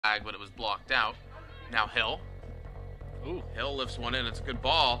flag, but it was blocked out. Now Hill. Ooh. Hill lifts one in. It's a good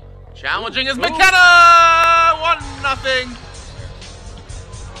ball. Challenging is McKenna! 1-0.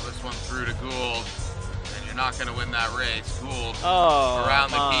 Well, this one through to Gould. And you're not going to win that race. Gould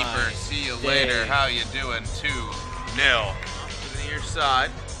around the keeper. See you later. How you doing? 2-0. To the near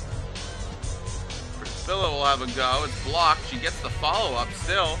side. Przybilla will have a go. It's blocked. She gets the follow-up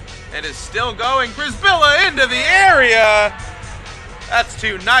still. And is still going. Przybilla into the area. That's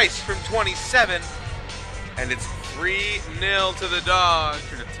too nice from 27. And it's 3-0 to the Dogs.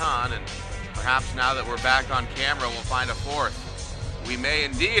 And perhaps now that we're back on camera, we'll find a fourth. We may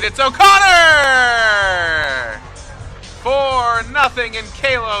indeed. It's O'Connor! 4-0 and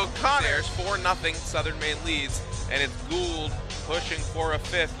Kayla O'Connor. There's 4-0 Southern Maine leads. And it's Gould pushing for a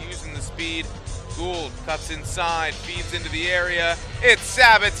fifth, using the speed. Gould cuts inside, feeds into the area. It's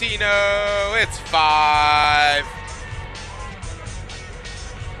Sabatino. It's 5.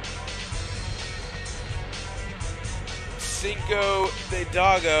 Cinco de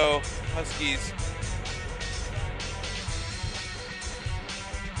Dago, Huskies.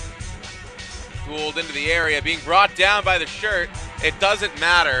 Gould into the area, being brought down by the shirt. It doesn't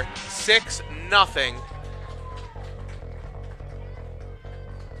matter. 6-0.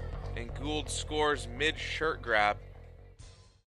 And Gould scores mid-shirt grab.